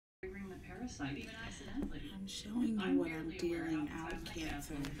parasite, even accidentally. I'm showing you what I'm dealing out,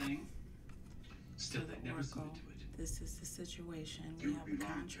 Cancer. Still, they never seem to do it. This is the situation. We have a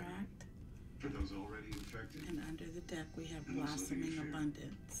contract. For those already infected. And under the deck we have blossoming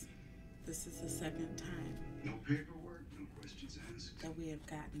abundance. This is the second time. No paperwork, no questions asked. That we have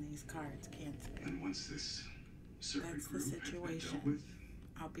gotten these cards, Cancer. And once this circuit that's the group has been situation. dealt with,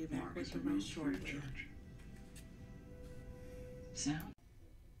 I'll be back Mark with is the removed rest free of shortly. charge. Sound?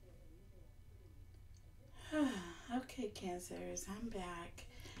 Okay, Cancers, I'm back,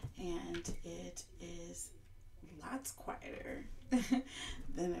 and it is lots quieter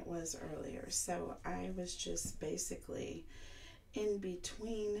than it was earlier. So I was just basically in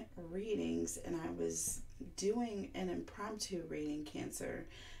between readings, and I was doing an impromptu reading, Cancer,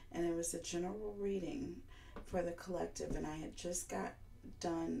 and it was a general reading for the collective, and I had just got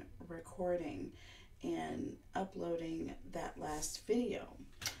done recording and uploading that last video.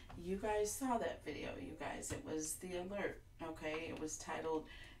 You guys saw that video, you guys. It was the alert, okay? It was titled,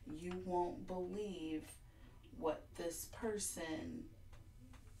 "You Won't Believe What This Person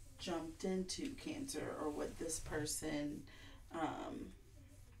Jumped Into, Cancer," or what this person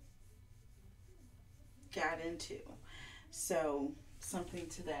got into. So, something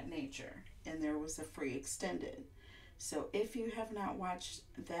to that nature. And there was a free extended. So, if you have not watched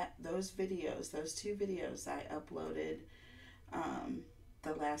those videos, those two videos I uploaded,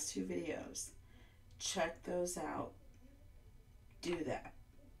 the last two videos, check those out. Do that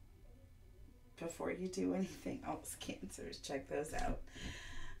before you do anything else, Cancers. Check those out.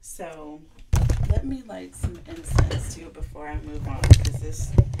 So let me light some incense too before I move on, because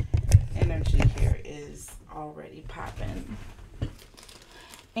this energy here is already popping.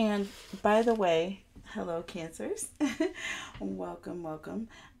 And by the way, hello, Cancers. Welcome, welcome.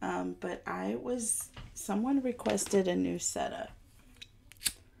 But someone requested a new setup.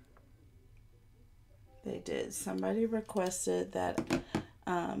 They did. Somebody requested that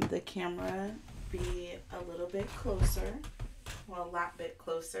the camera be a little bit closer, well, a lot bit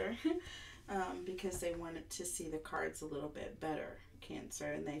closer, because they wanted to see the cards a little bit better,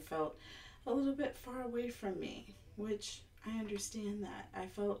 Cancer, and they felt a little bit far away from me, which I understand that. I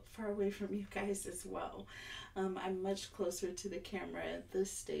felt far away from you guys as well. I'm much closer to the camera at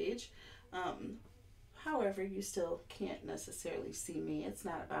this stage. However, you still can't necessarily see me. It's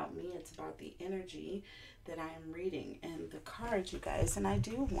not about me. It's about the energy that I am reading and the cards, you guys. And I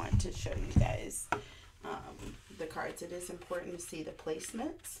do want to show you guys the cards. It is important to see the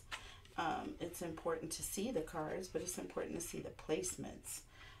placements. It's important to see the cards, but it's important to see the placements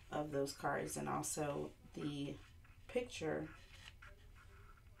of those cards, and also the picture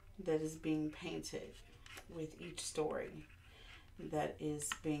that is being painted with each story that is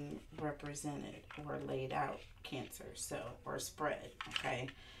being represented or laid out, Cancer, so, or spread, okay?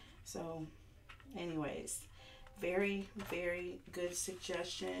 So anyways, very, very good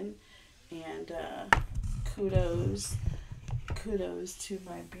suggestion, and kudos to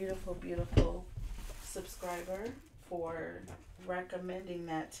my beautiful, beautiful subscriber for recommending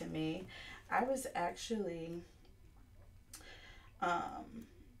that to me. I was actually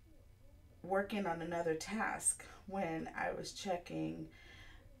working on another task when I was checking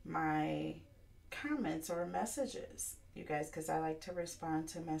my comments or messages, you guys, because I like to respond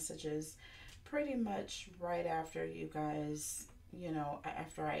to messages pretty much right after you guys,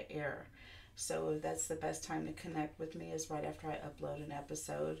 after I air. So that's the best time to connect with me, is right after I upload an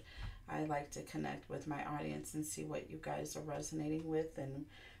episode. I like to connect with my audience and see what you guys are resonating with and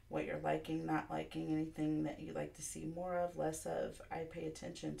what you're liking, not liking, anything that you like to see more of, less of. I pay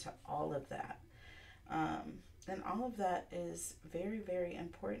attention to all of that. And all of that is very, very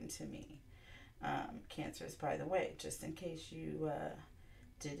important to me. Cancers, by the way, just in case you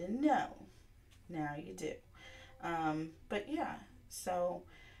didn't know. Now you do. But yeah, so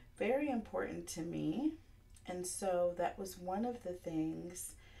very important to me. And so that was one of the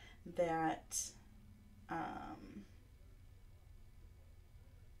things that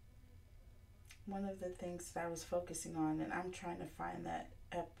I was focusing on, and I'm trying to find that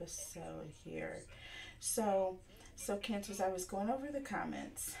episode here. So Cancers, I was going over the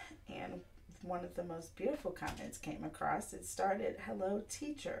comments, and one of the most beautiful comments came across. It started, "Hello,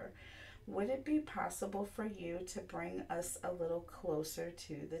 teacher. Would it be possible for you to bring us a little closer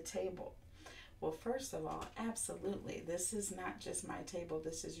to the table?" Well, first of all, absolutely. This is not just my table.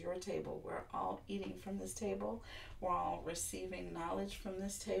 This is your table. We're all eating from this table. We're all receiving knowledge from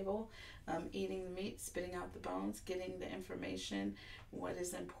this table, eating the meat, spitting out the bones, getting the information, what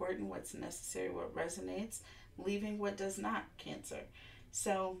is important, what's necessary, what resonates, leaving what does not, Cancer.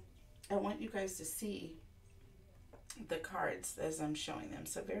 So I want you guys to see the cards as I'm showing them.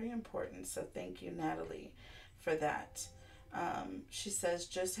 So very important. So thank you, Natalie, for that. She says,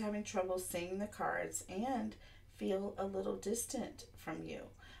 just having trouble seeing the cards and feel a little distant from you.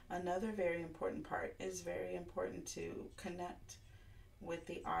 Another very important part is very important to connect with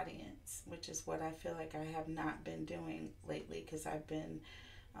the audience, which is what I feel like I have not been doing lately, because I've been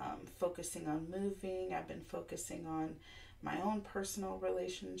focusing on moving. I've been focusing on my own personal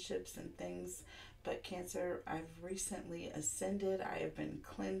relationships and things. But Cancer, I've recently ascended. I have been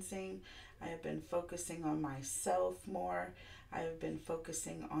cleansing. I have been focusing on myself more. I have been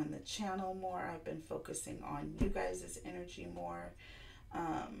focusing on the channel more. I've been focusing on you guys' energy more,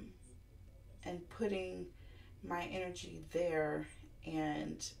 and putting my energy there,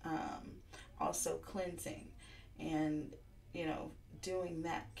 and also cleansing and, you know, doing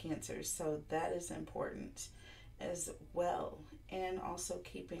that, Cancer. So that is important as well. And also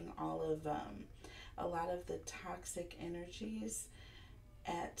keeping all of a lot of the toxic energies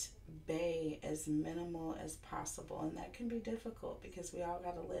at bay, as minimal as possible. And that can be difficult because we all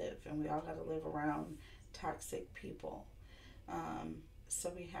got to live, and we all got to live around toxic people.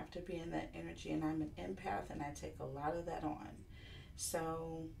 So we have to be in that energy, and I'm an empath, and I take a lot of that on.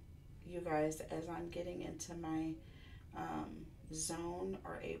 So you guys, as I'm getting into my zone,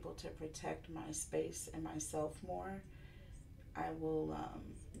 are able to protect my space and myself more, I will,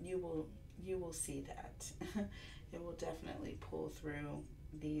 you will see that. It will definitely pull through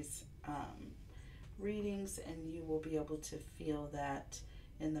these readings, and you will be able to feel that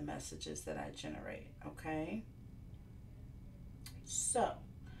in the messages that I generate, okay? So,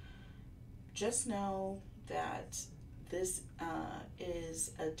 just know that this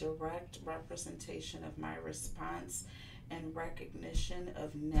is a direct representation of my response and recognition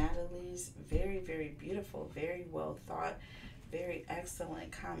of Natalie's very, very beautiful, very well thought, very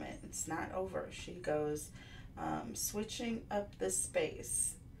excellent comment. It's not over. She goes, switching up the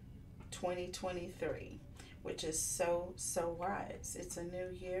space 2023, which is so, so wise. It's a new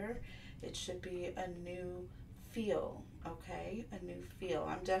year. It should be a new feel, okay? A new feel.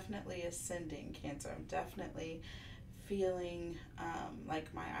 I'm definitely ascending, Cancer. I'm definitely feeling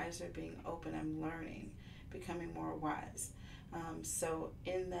like my eyes are being open. I'm learning, becoming more wise. So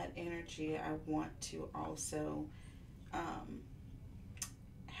in that energy, I want to also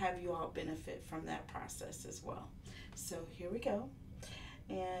have you all benefit from that process as well. So here we go.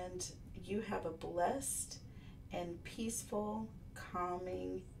 And you have a blessed and peaceful,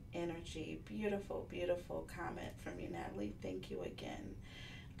 calming energy. Beautiful, beautiful comment from you, Natalie. Thank you again.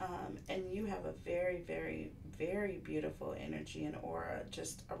 And you have a very, very, very beautiful energy and aura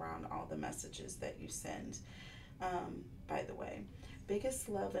just around all the messages that you send. By the way, biggest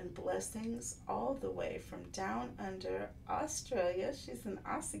love and blessings all the way from down under Australia. She's an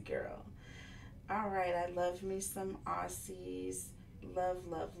Aussie girl. All right, I love me some Aussies. Love,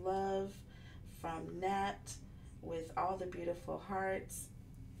 love, love from Nat with all the beautiful hearts.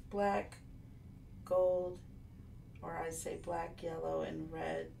 Black, gold, or I say black, yellow, and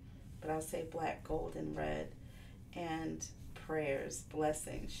red, but I'll say black, gold, and red, and prayers,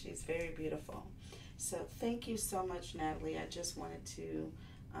 blessings. She's very beautiful. So thank you so much, Natalie. I just wanted to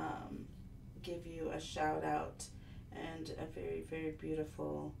give you a shout out and a very, very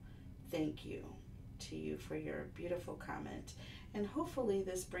beautiful thank you to you for your beautiful comment. And hopefully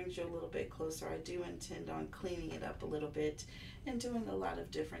this brings you a little bit closer. I do intend on cleaning it up a little bit and doing a lot of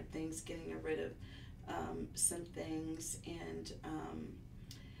different things, getting rid of some things, and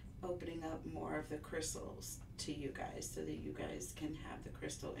opening up more of the crystals to you guys so that you guys can have the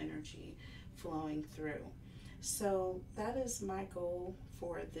crystal energy flowing through. So that is my goal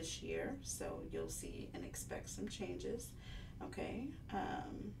for this year. So you'll see and expect some changes, okay?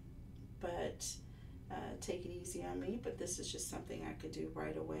 But take it easy on me. But this is just something I could do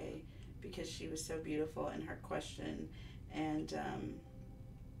right away because she was so beautiful in her question, and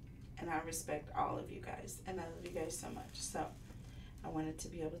I respect all of you guys, and I love you guys so much. So I wanted to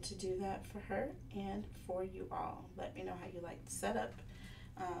be able to do that for her and for you all. Let me know how you like the setup.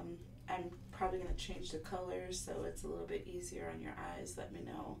 I'm probably going to change the colors so it's a little bit easier on your eyes. Let me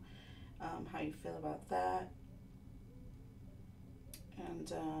know how you feel about that.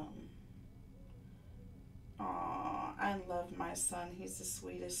 And I love my son. He's the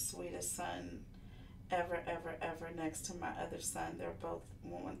sweetest, sweetest son ever, ever, ever, next to my other son. They're both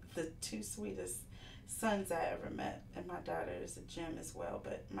the two sweetest sons I ever met. And my daughter is a gem as well.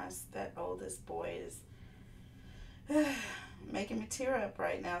 But that oldest boy is making me tear up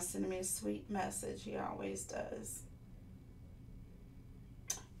right now, sending me a sweet message. He always does.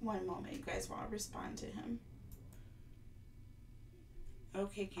 One moment, you guys, while I respond to him.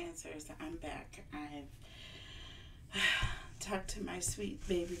 Okay, Cancers, I'm back. talk to my sweet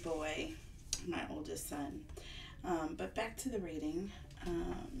baby boy, my oldest son. But back to the reading.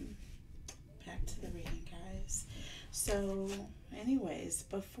 Guys. So, anyways,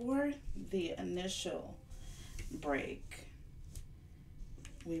 before the initial break,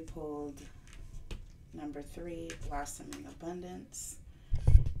 we pulled number 3, Blossoming Abundance,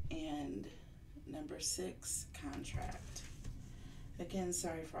 and number 6, Contract. Again,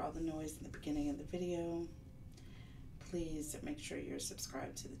 sorry for all the noise in the beginning of the video. Please make sure you're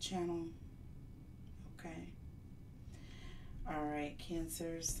subscribed to the channel. Okay. All right,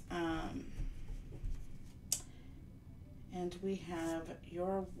 Cancers. And we have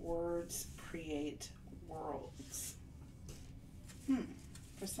your words create worlds.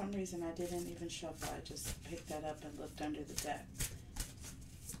 For some reason, I didn't even shuffle. I just picked that up and looked under the deck.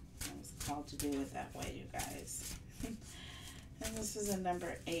 I was called to do it that way, you guys. And this is a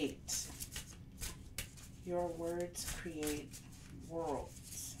number 8. Your words create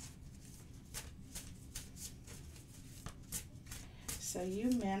worlds. So you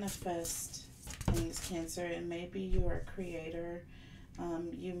manifest things, Cancer, and maybe you are a creator.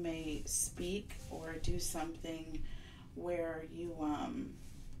 You may speak or do something where you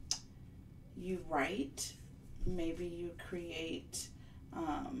write. Maybe you create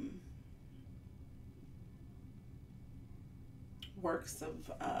works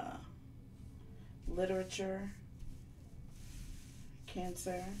of literature,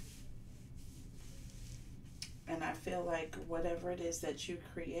 Cancer. And I feel like whatever it is that you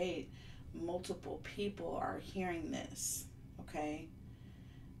create, multiple people are hearing this, okay?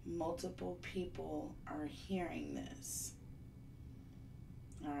 Multiple people are hearing this.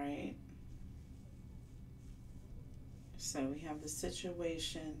 All right? So we have the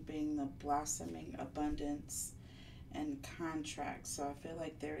situation being the blossoming abundance and contract. So I feel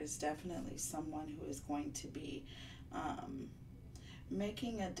like there is definitely someone who is going to be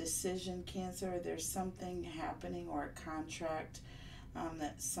making a decision, Cancer. There's something happening or a contract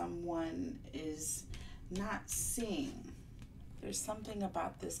that someone is not seeing. There's something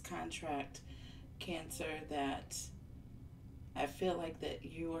about this contract, Cancer, that I feel like that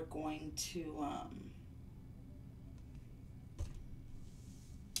you are going to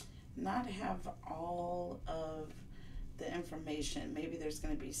not have all of the information. Maybe there's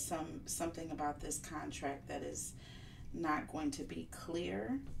going to be something about this contract that is not going to be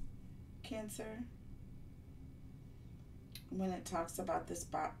clear, Cancer. When it talks about this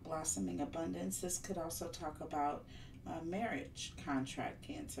blossoming abundance, this could also talk about a marriage contract,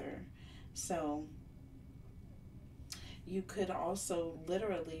 Cancer. So you could also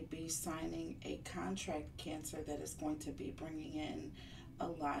literally be signing a contract, Cancer, that is going to be bringing in a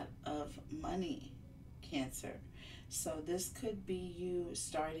lot of money, Cancer. So this could be you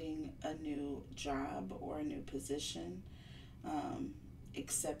starting a new job or a new position,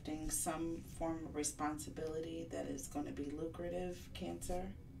 accepting some form of responsibility that is going to be lucrative,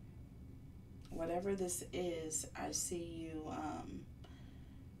 Cancer. Whatever this is, I see you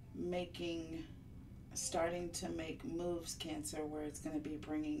starting to make moves, Cancer, where it's going to be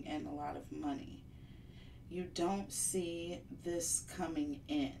bringing in a lot of money. You don't see this coming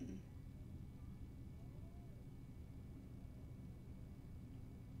in.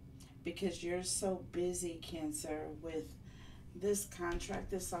 Because you're so busy, Cancer, with this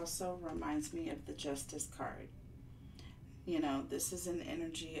contract. This also reminds me of the Justice card. You know, this is an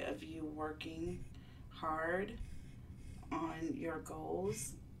energy of you working hard on your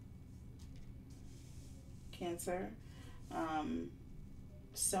goals, Cancer.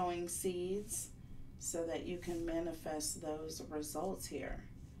 Sowing seeds so that you can manifest those results here.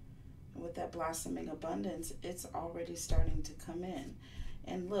 With that blossoming abundance, it's already starting to come in.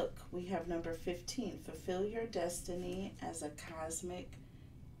 And look, we have number 15. Fulfill your destiny as a cosmic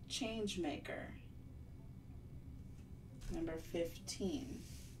change maker. Number 15.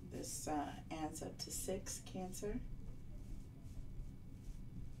 This adds up to 6, Cancer.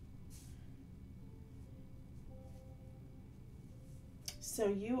 So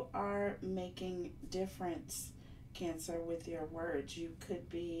you are making difference, Cancer, with your words. You could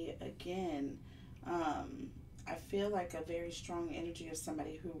be, again, I feel like a very strong energy of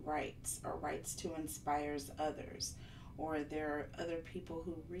somebody who writes or writes to inspire others, or there are other people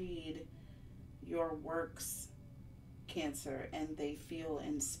who read your works, Cancer, and they feel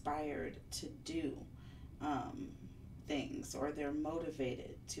inspired to do things, or they're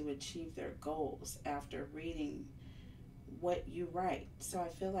motivated to achieve their goals after reading what you write. So I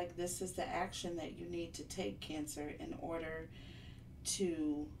feel like this is the action that you need to take, Cancer, in order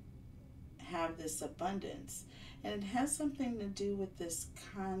to have this abundance. And it has something to do with this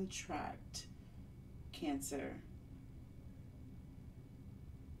contract, Cancer.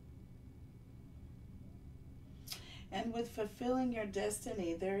 And with fulfilling your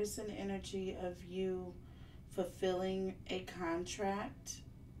destiny, there is an energy of you fulfilling a contract,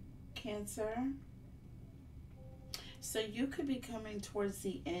 Cancer. So you could be coming towards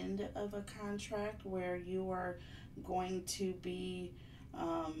the end of a contract where you are going to be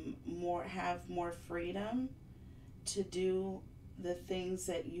have more freedom to do the things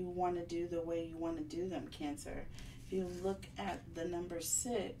that you want to do the way you want to do them, Cancer. If you look at the number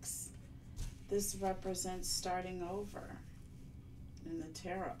 6, this represents starting over in the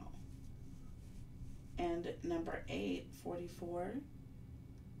tarot. And number 8, 44,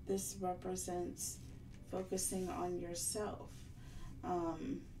 this represents focusing on yourself.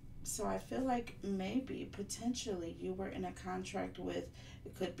 So I feel like maybe, potentially, you were in a contract with,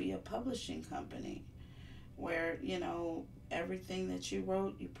 it could be a publishing company, where, you know, everything that you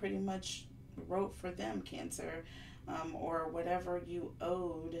wrote, you pretty much wrote for them, Cancer, or whatever you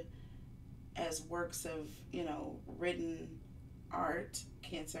owed as works of, you know, written art,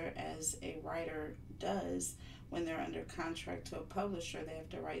 Cancer, as a writer does. When they're under contract to a publisher, they have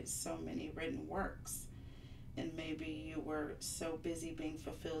to write so many written works. And maybe you were so busy being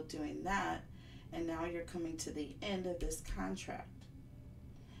fulfilled doing that, and now you're coming to the end of this contract.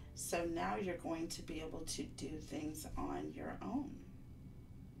 So now you're going to be able to do things on your own.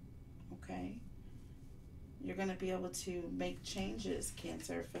 Okay? You're going to be able to make changes,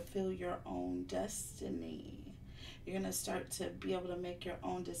 Cancer, fulfill your own destiny. You're going to start to be able to make your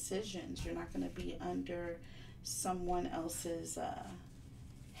own decisions. You're not going to be under someone else's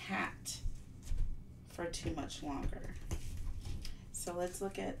hat for too much longer. So let's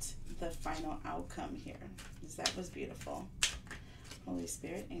look at the final outcome here, because that was beautiful. Holy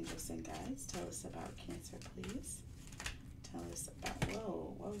Spirit, angels, and guides, tell us about Cancer, please. Tell us about,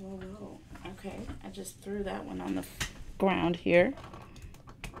 whoa, whoa, whoa, whoa. Okay, I just threw that one on the ground here.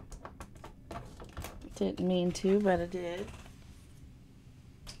 Didn't mean to, but I did.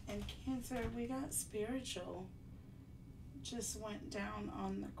 And Cancer, we got spiritual. Just went down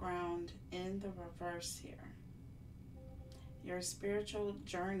on the ground in the reverse here. Your spiritual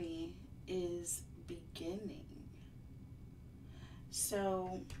journey is beginning.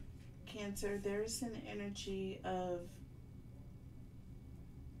 So, Cancer, there's an energy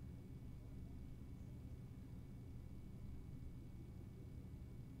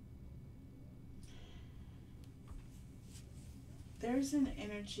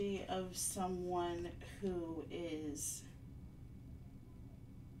of someone who is,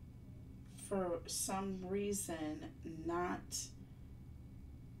 for some reason, not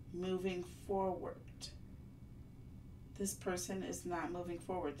moving forward. This person is not moving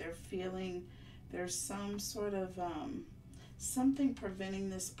forward. They're feeling there's some sort of something preventing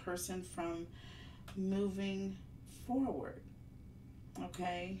this person from moving forward,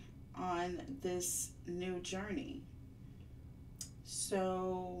 okay, on this new journey.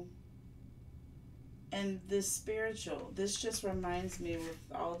 So, and this spiritual, this just reminds me with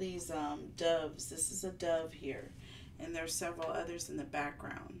all these doves. This is a dove here, and there's several others in the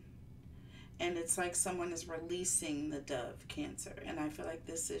background. And it's like someone is releasing the dove, Cancer. And I feel like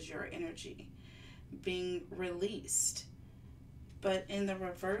this is your energy being released. But in the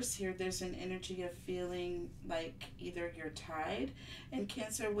reverse here, there's an energy of feeling like either you're tied. And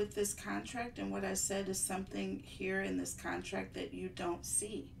Cancer, with this contract, and what I said is something here in this contract that you don't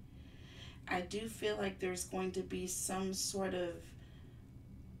see. I do feel like there's going to be some sort of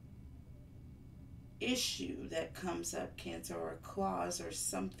issue that comes up, Cancer, or a clause or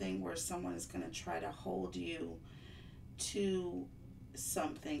something where someone is going to try to hold you to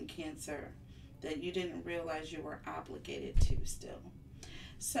something, Cancer, that you didn't realize you were obligated to still.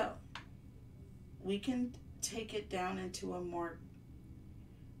 So we can take it down into a more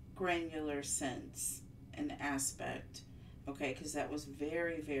granular sense and aspect, okay, because that was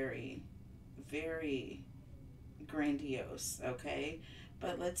very, very, very grandiose, okay?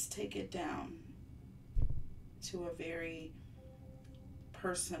 But let's take it down to a very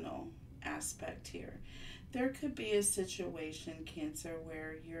personal aspect here. There could be a situation, Cancer,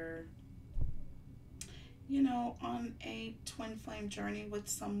 where you're, you know, on a twin flame journey with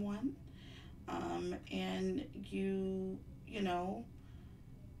someone, and you know,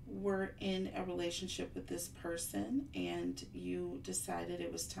 were in a relationship with this person, and you decided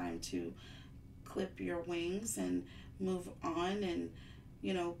it was time to clip your wings and move on and,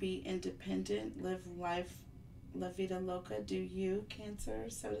 you know, be independent, live life, la vida loca, do you, Cancer,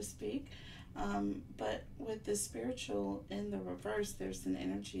 so to speak. But with the spiritual in the reverse, there's an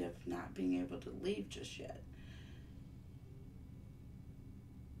energy of not being able to leave just yet.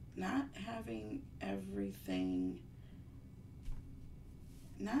 Not having everything,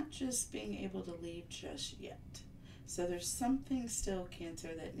 not just being able to leave just yet. So there's something still, Cancer,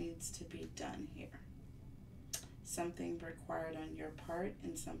 that needs to be done here. Something required on your part,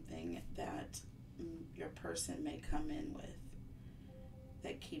 and something that your person may come in with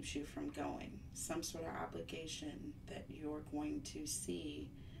that keeps you from going. Some sort of obligation that you're going to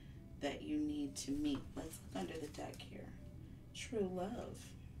see that you need to meet. Let's look under the deck here. True love.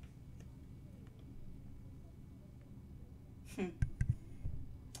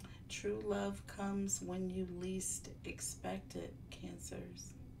 True love comes when you least expect it,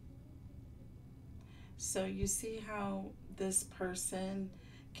 Cancers. So you see how this person,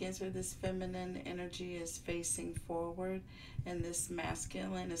 Cancer, this feminine energy is facing forward, and this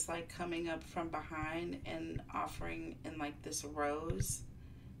masculine is like coming up from behind and offering in like this rose.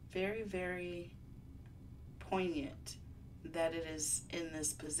 Very, very poignant that it is in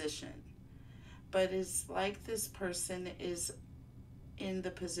this position. But it's like this person is in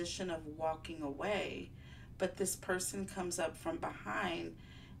the position of walking away, but this person comes up from behind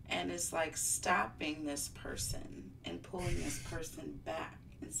and is like stopping this person and pulling this person back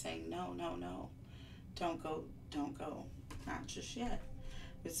and saying, no, no, no, don't go, not just yet.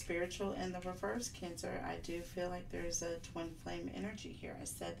 With spiritual in the reverse, Cancer, I do feel like there's a twin flame energy here. I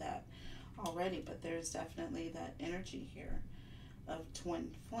said that already, but there's definitely that energy here of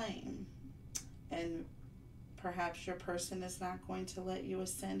twin flame. And perhaps your person is not going to let you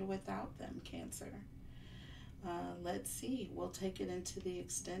ascend without them, Cancer. Let's see. We'll take it into the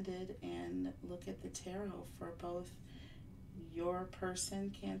extended and look at the tarot for both your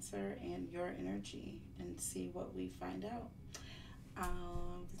person, Cancer, and your energy, and see what we find out.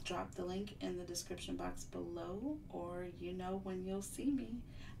 I'll drop the link in the description box below, or you know when you'll see me.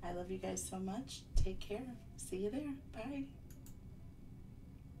 I love you guys so much. Take care. See you there. Bye.